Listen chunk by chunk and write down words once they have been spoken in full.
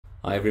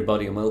Hi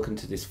everybody and welcome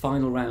to this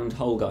final round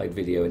hole guide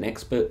video in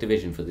expert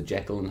division for the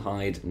Jekyll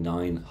Hyde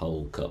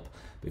 9-hole cup.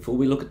 Before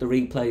we look at the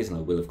replays, and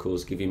I will of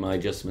course give you my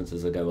adjustments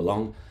as I go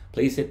along,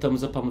 please hit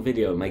thumbs up on the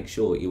video and make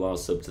sure you are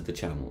subbed to the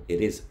channel. It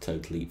is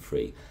totally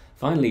free.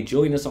 Finally,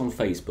 join us on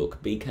Facebook,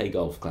 BK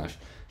Golf Clash.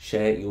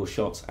 Share your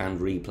shots and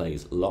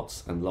replays.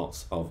 Lots and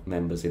lots of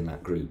members in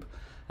that group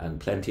and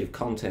plenty of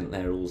content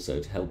there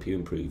also to help you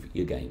improve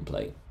your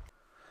gameplay.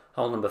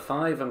 Hole number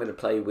 5, I'm going to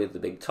play with the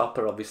big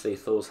topper. Obviously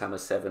Thor's Hammer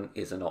 7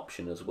 is an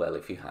option as well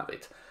if you have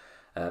it.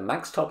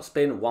 Max top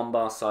spin, 1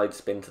 bar side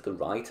spin to the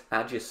right,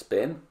 add your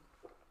spin.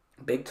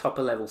 Big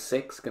topper level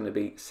 6, going to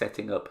be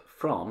setting up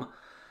from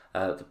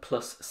the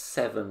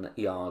 +7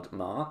 yard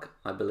mark,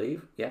 I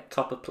believe. Yeah,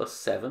 topper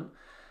 +7,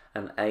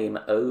 and aim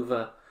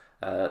over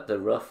the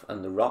rough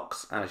and the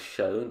rocks as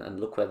shown, and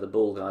look where the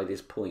ball guide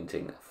is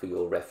pointing for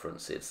your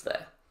references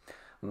there.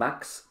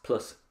 Max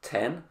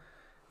 +10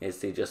 is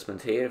the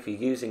adjustment here. If you're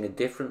using a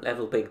different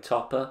level big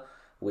topper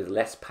with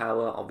less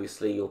power,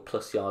 obviously your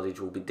plus yardage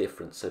will be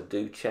different, so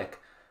do check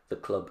the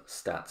club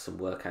stats and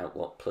work out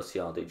what plus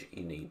yardage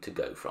you need to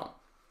go from.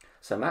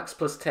 So max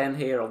 +10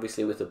 here,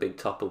 obviously with the big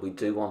topper we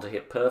do want to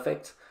hit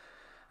perfect,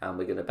 and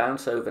we're going to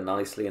bounce over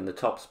nicely, and the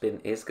top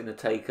spin is going to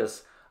take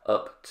us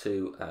up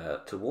to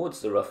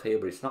towards the rough here,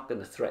 but it's not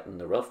going to threaten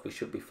the rough. We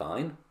should be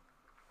fine.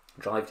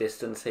 Drive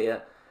distance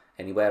here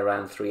anywhere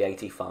around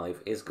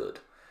 385 is good.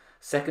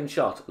 Second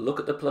shot, look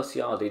at the plus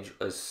yardage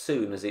as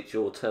soon as it's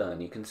your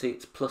turn. You can see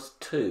it's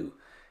 +2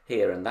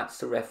 here, and that's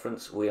the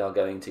reference we are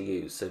going to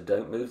use. So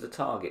don't move the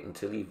target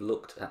until you've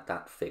looked at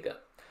that figure.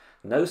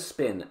 No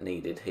spin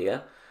needed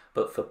here,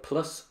 but for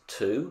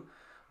 +2,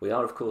 we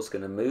are of course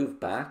going to move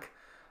back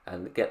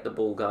and get the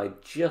ball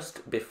guide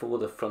just before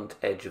the front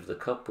edge of the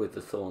cup with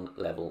the thorn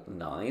level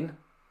 9.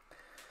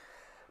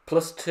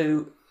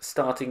 +2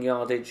 starting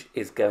yardage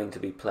is going to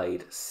be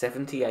played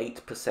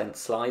 78%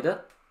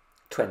 slider,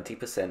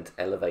 20%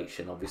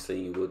 elevation.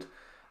 Obviously you would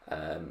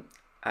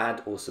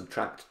add or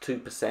subtract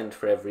 2%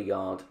 for every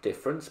yard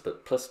difference,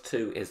 but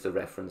 +2 is the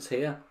reference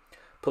here.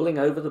 Pulling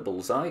over the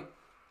bullseye,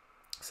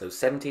 so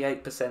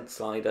 78%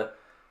 slider,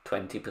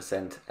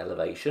 20%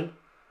 elevation,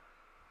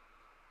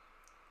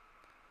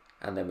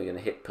 and then we're going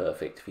to hit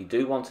perfect. If you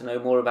do want to know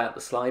more about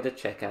the slider,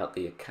 check out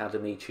the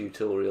Academy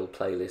tutorial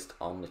playlist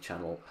on the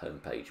channel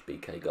homepage,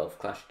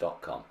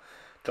 bkgolfclash.com.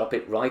 Drop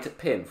it right at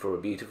pin for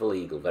a beautiful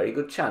eagle. Very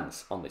good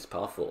chance on this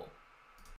par 4.